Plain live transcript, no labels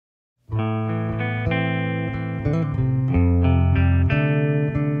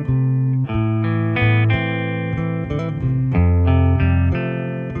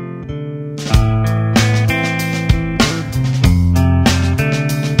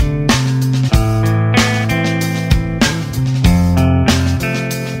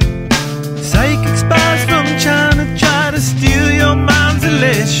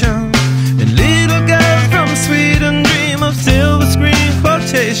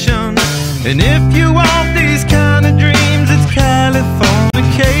civilization. And if you want these kind of dreams, it's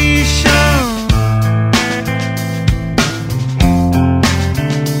Californication.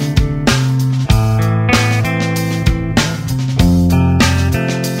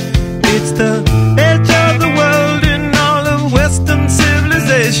 It's the edge of the world in all of Western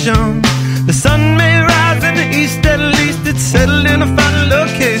civilization. The sun may rise in the east, at least it's settled in a final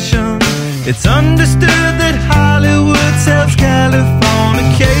location. It's understood that Hollywood sells Californication.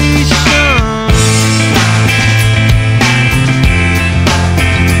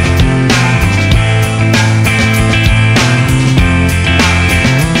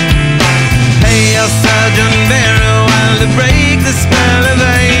 Pay your surgeon very well to break the spell of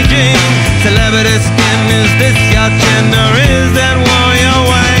aging. Celebrity skin, is this your chin, or is that war you're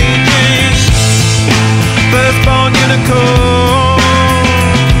waging? Firstborn unicorn,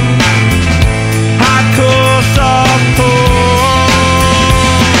 hardcore, softcore.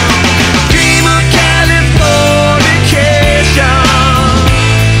 Dream of Californication.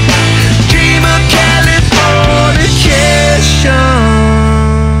 Dream of Californication.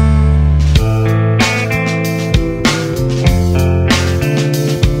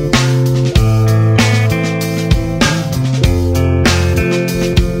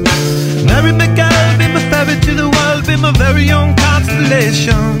 To the world, be my very own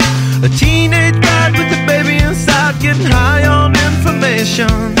constellation. A teenage bride with a baby inside, getting high on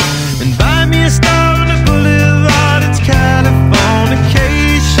information. And buy me a star on the boulevard, it's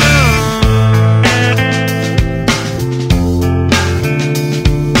Californication.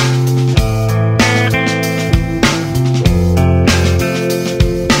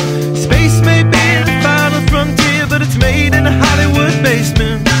 Space may be the final frontier, but it's made in a Hollywood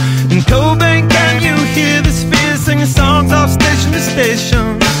basement. In Cobain, can you hear the sphere singing songs off station to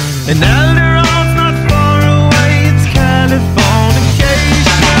station? And Alderon's not far away, it's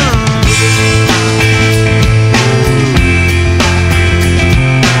Californication.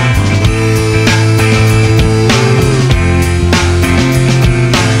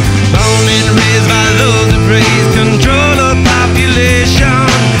 Born and raised by those that praise control of population.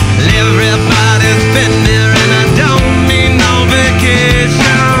 Everybody's been there and I don't need no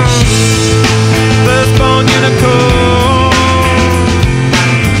vacation. Firstborn unicorn,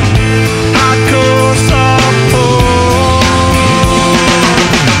 hardcore, softcore.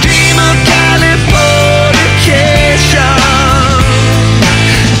 Dream of Californication.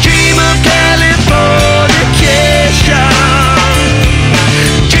 Dream of Californication.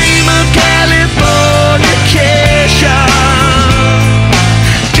 Dream of Californication.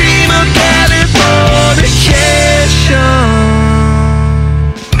 Dream of Californication.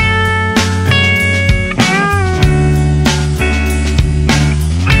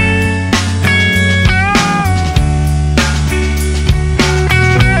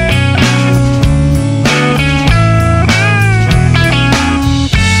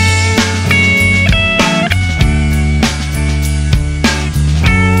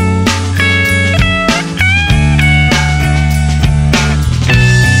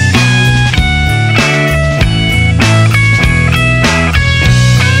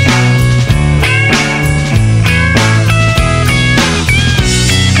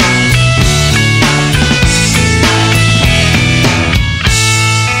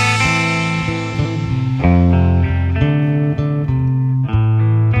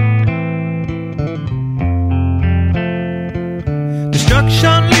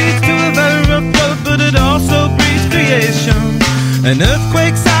 Destruction leads to a very rough road, but it also breeds creation. An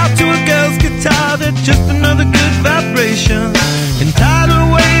earthquake's out to a girl's guitar, that's just another good vibration. And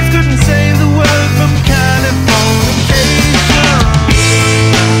tidal waves couldn't save the